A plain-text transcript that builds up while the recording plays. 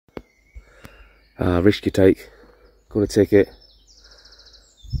Risk you take. Got a ticket.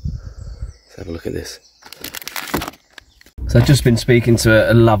 Let's have a look at this. So I've just been speaking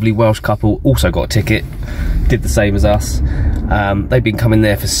to a lovely Welsh couple, also got a ticket, did the same as us. They've been coming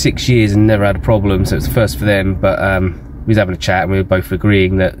there for 6 years and never had a problem, so it's the first for them, but we was having a chat and we were both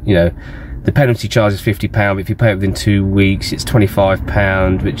agreeing that, you know, the penalty charge is £50, but if you pay it within 2 weeks, it's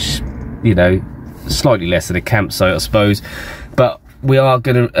 £25, which, you know, slightly less than a campsite, I suppose. But we are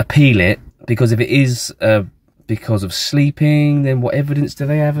going to appeal it, because if it is because of sleeping, then what evidence do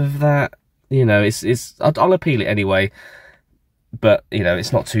they have of that? You know, I'll appeal it anyway. But, you know,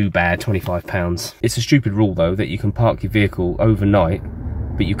 it's not too bad, £25. It's a stupid rule, though, that you can park your vehicle overnight,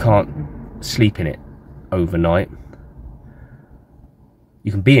 but you can't sleep in it overnight.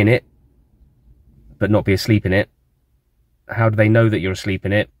 You can be in it, but not be asleep in it. How do they know that you're asleep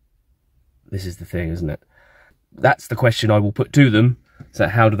in it? This is the thing, isn't it? That's the question I will put to them. So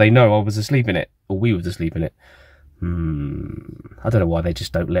how do they know I was asleep in it? Or we was asleep in it? I don't know why they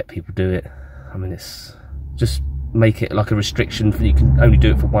just don't let people do it. I mean, it's just... make it like a restriction for you can only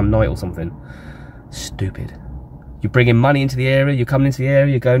do it for one night or something. Stupid. You're bringing money into the area, you're coming into the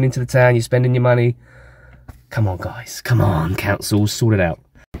area, you're going into the town, you're spending your money. Come on, guys, come on, councils, sort it out.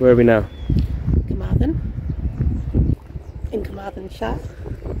 Where are we now? Carmarthen. In Carmarthenshire.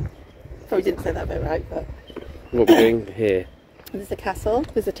 Probably didn't say that bit right, but... What are we doing here? There's a castle,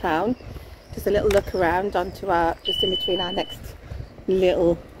 there's a town. Just a little look around onto our, just in between our next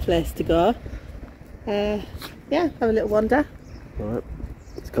little place to go. Yeah, have a little wander. Alright,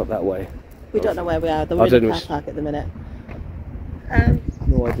 let's go that way. We don't know where we are, we're in a car park at the minute.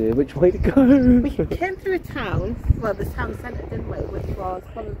 No idea which way to go. We came through a town, well, the town centre, didn't we, which was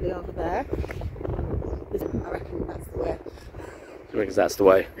probably over there. I reckon that's the way. I reckon that's the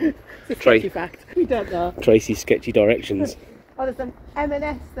way. It's a sketchy fact. We don't know. Tracy's sketchy directions. Oh, there's some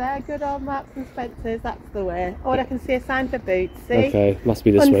M&S there, good old Marks and Spencer's, that's the way. Oh, and I can see a sign for Boots, see? Okay, must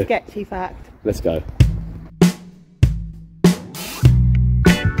be this way. Sketchy fact. Let's go.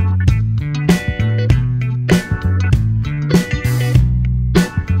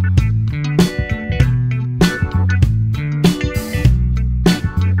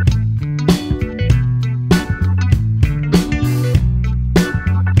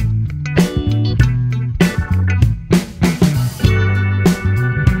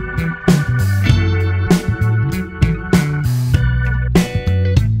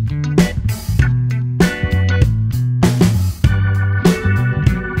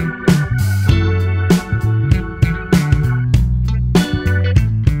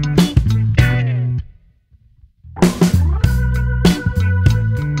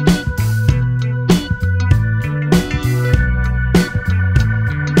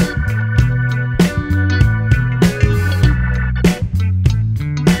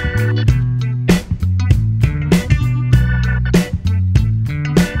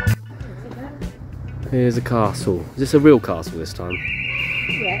 Here's a castle. Is this a real castle this time?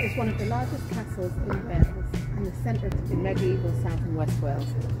 Yeah, it's one of the largest castles in Wales, in the centre of the medieval South and West Wales.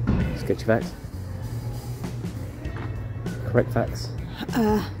 Sketchy facts? Correct facts?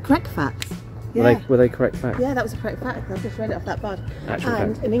 Correct facts. Yeah. Were they correct facts? Yeah, that was a correct fact. I've just read it off that board. Actual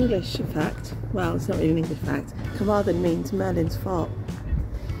and fact. An English fact, well, it's not really an English fact, Carmarthen means Merlin's Fort.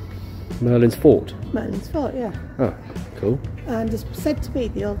 Merlin's Fort? Merlin's Fort, yeah. Oh, cool. And it's said to be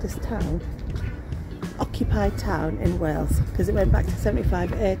the oldest town, occupied town in Wales, because it went back to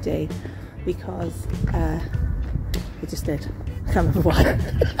 75 AD, because it just did. I can't remember why.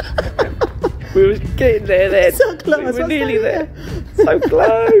 We were getting there then. So close. We were nearly there. So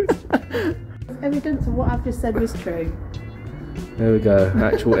close. Evidence of what I've just said was true. There we go,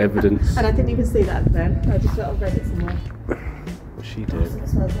 actual evidence. And I didn't even see that then. I just sort of read it somewhere. What's she doing? It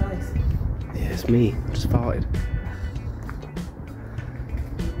smells nice. Yeah, it's me. I just farted.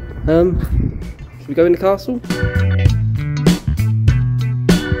 Should we go in the castle?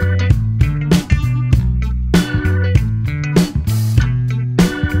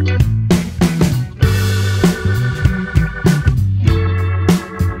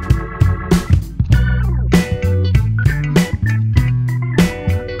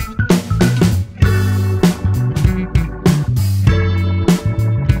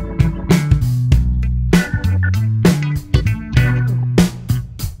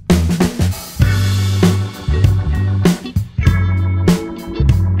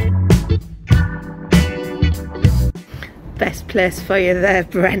 Best place for you there,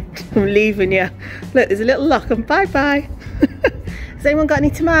 Brent. I'm leaving you. Look, there's a little lock and bye-bye. Has anyone got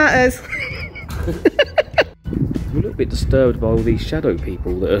any tomatoes? I'm a little bit disturbed by all these shadow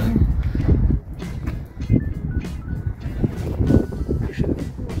people that are...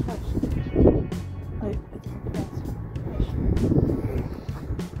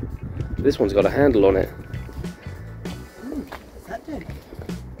 This one's got a handle on it. What's that do?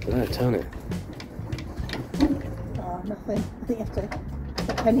 No, turn it. Oh, nothing. I think you have to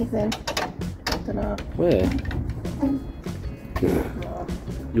put pennies in. I don't know. Where?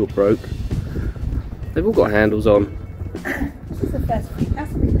 You're broke. They've all got handles on. This is the first week.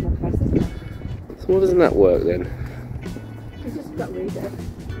 That's a reasonable price, isn't it? So why doesn't that work then? It's just got to read it.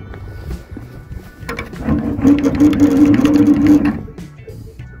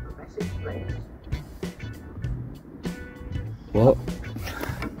 What?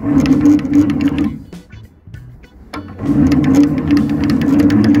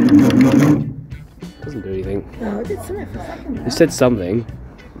 Doesn't do anything. No, it did something for a second there. It said something.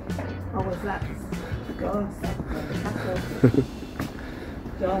 Oh, was that the ghost?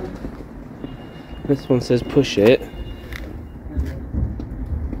 Done. This one says push it.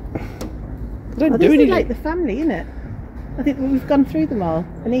 They don't do This anything. is like the family, isn't it? I think we've gone through them all.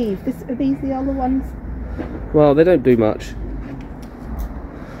 And Eve, are these the other ones? Well, they don't do much.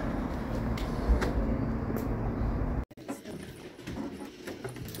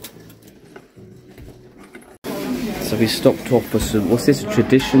 So we stopped off for some, what's this, a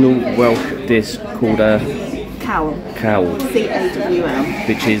traditional Welsh dish called a Cowl. cowl, C-A-W-L.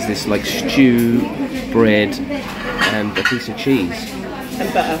 which is this like stew, bread and a piece of cheese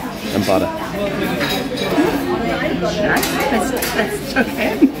And butter. and butter. Let's chuck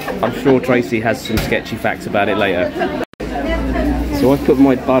it. I'm sure Tracy has some sketchy facts about it later. So I put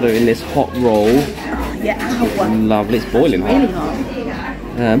my butter in this hot roll. Yeah, ow. Lovely, it's boiling Really hot.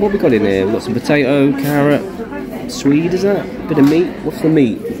 hot. What have we got in here? We've got some potato, carrot, swede, is that? Bit of meat. What's the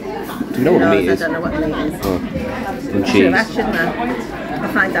meat? Do you know what the meat I is? don't know what the meat is. Oh, and Should cheese. have asked, shouldn't I?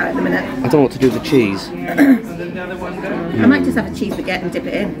 I'll find out in a minute. I don't know what to do with the cheese. I might just have a cheese baguette and dip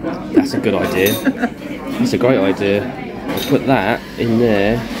it in. That's a good idea. That's a great idea. I'll put that in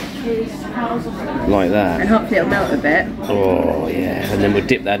there, like And that. hopefully it'll melt a bit. Oh yeah, and then we'll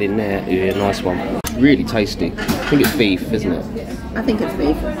dip that in there. Yeah, nice one. Really tasty. I think it's beef, isn't it? I think it's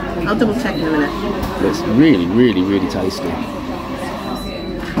beef. I'll double check in a minute. It's really, really, really tasty.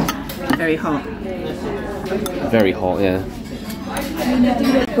 Very hot. Very hot, yeah.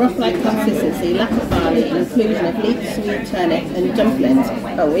 Broth-like consistency, lack of barley, and inclusion of leeks, sweet turnip, and dumplings.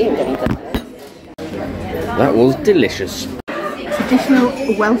 Oh, we ain't getting dumplings. That was delicious. Traditional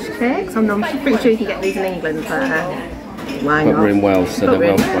Welsh cakes. I'm pretty sure you can get these in England, but why But not? we're in Wales, so But they're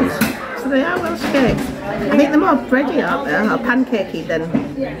we're in Welsh ones. So they are Welsh cakes. I think they're more bready, aren't they? Or pancakey than... I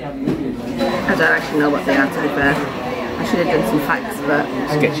don't actually know what they are, to be fair. I should have done some facts, but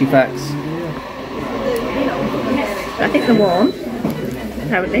Sketchy facts. I think they're warm,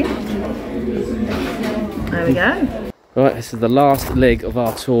 apparently. There we go. Right, this is the last leg of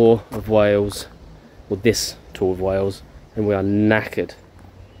our tour of Wales. Well, this tour of Wales. And we are knackered.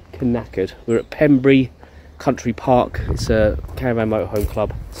 Knackered. We're at Tenby Country Park. It's a caravan motorhome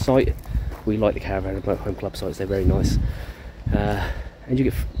club site. We like the caravan motorhome club sites, they're very nice. And you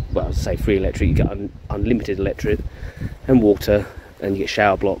get, well, I say free electric, you get unlimited electric and water, and you get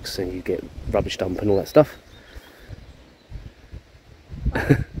shower blocks, and you get rubbish dump and all that stuff.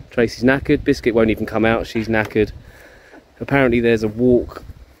 Tracy's knackered, Biscuit won't even come out, she's knackered. Apparently there's a walk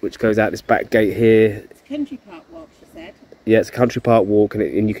which goes out this back gate here. It's a country park walk, she said. Yeah, it's a country park walk,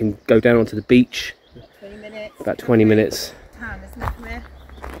 and you can go down onto the beach. 20 minutes. About 20 minutes. Town, isn't it, from here?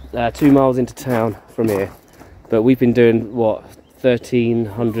 2 miles into town from here. But we've been doing, what,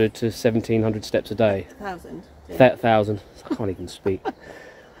 1,300 to 1,700 steps a day. 1,000. 1,000. I can't even speak.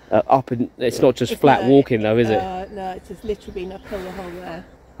 It's not just flat walking though, is it? No, it's just literally been uphill the whole way.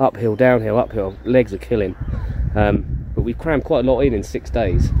 Uphill, downhill, uphill. Legs are killing. But we've crammed quite a lot in 6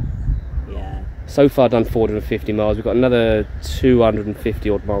 days. Yeah. So far done 450 miles. We've got another 250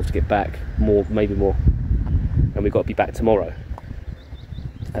 odd miles to get back. More, maybe more. And we've got to be back tomorrow.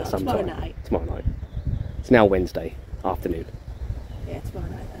 At some tomorrow time. night. Tomorrow night. It's now Wednesday afternoon. Yeah, tomorrow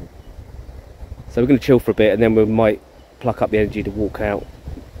night then. So we're going to chill for a bit, and then we might pluck up the energy to walk out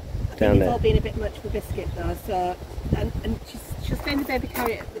down It's there. all been a bit much for Biscuit though, so and she'll stay in the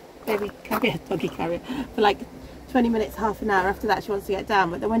doggy carrier for like 20 minutes, half an hour. After that she wants to get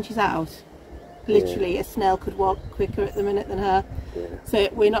down, but then when she's out, literally a snail could walk quicker at the minute than her. Yeah. So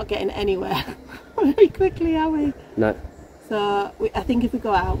we're not getting anywhere very quickly, are we? No. So I think if we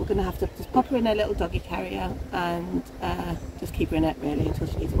go out, we're going to have to just pop her in a little doggy carrier and just keep her in it really until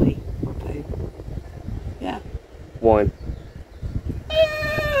she needs a wee or poo. Yeah. Wine.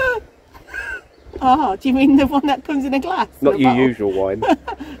 Oh, do you mean the one that comes in a glass? Not in a your bottle? usual wine.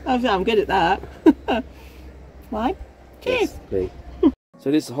 I'm good at that. Wine? Cheers. Yes, me.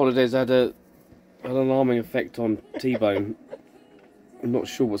 So this holiday's had an alarming effect on T-Bone. I'm not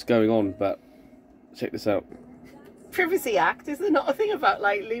sure what's going on, but check this out. Privacy Act, is there not a thing about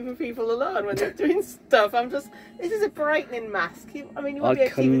like leaving people alone when they're doing stuff? This is a brightening mask. I mean, you won't be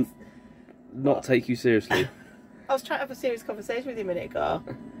able to even... not take you seriously. I was trying to have a serious conversation with you a minute ago.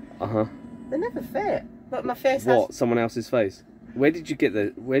 Uh-huh. They never fit. But my face What? Someone else's face? Where did you get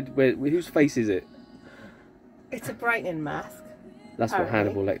the... Where, whose face is it? It's a brightening mask. That's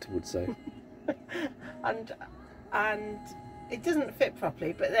apparently. what Hannibal Lecter would say. and it doesn't fit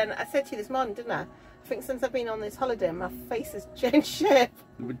properly. But then I said to you this morning, didn't I? I think since I've been on this holiday, my face has changed shape.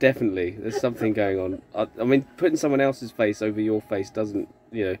 Definitely, there's something going on. I mean, putting someone else's face over your face doesn't,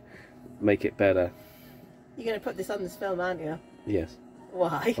 you know, make it better. You're going to put this on this film, aren't you? Yes.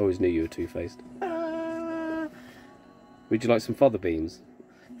 Why? I always knew you were two-faced. Would you like some fava beans?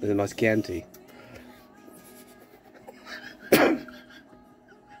 There's a nice Chianti.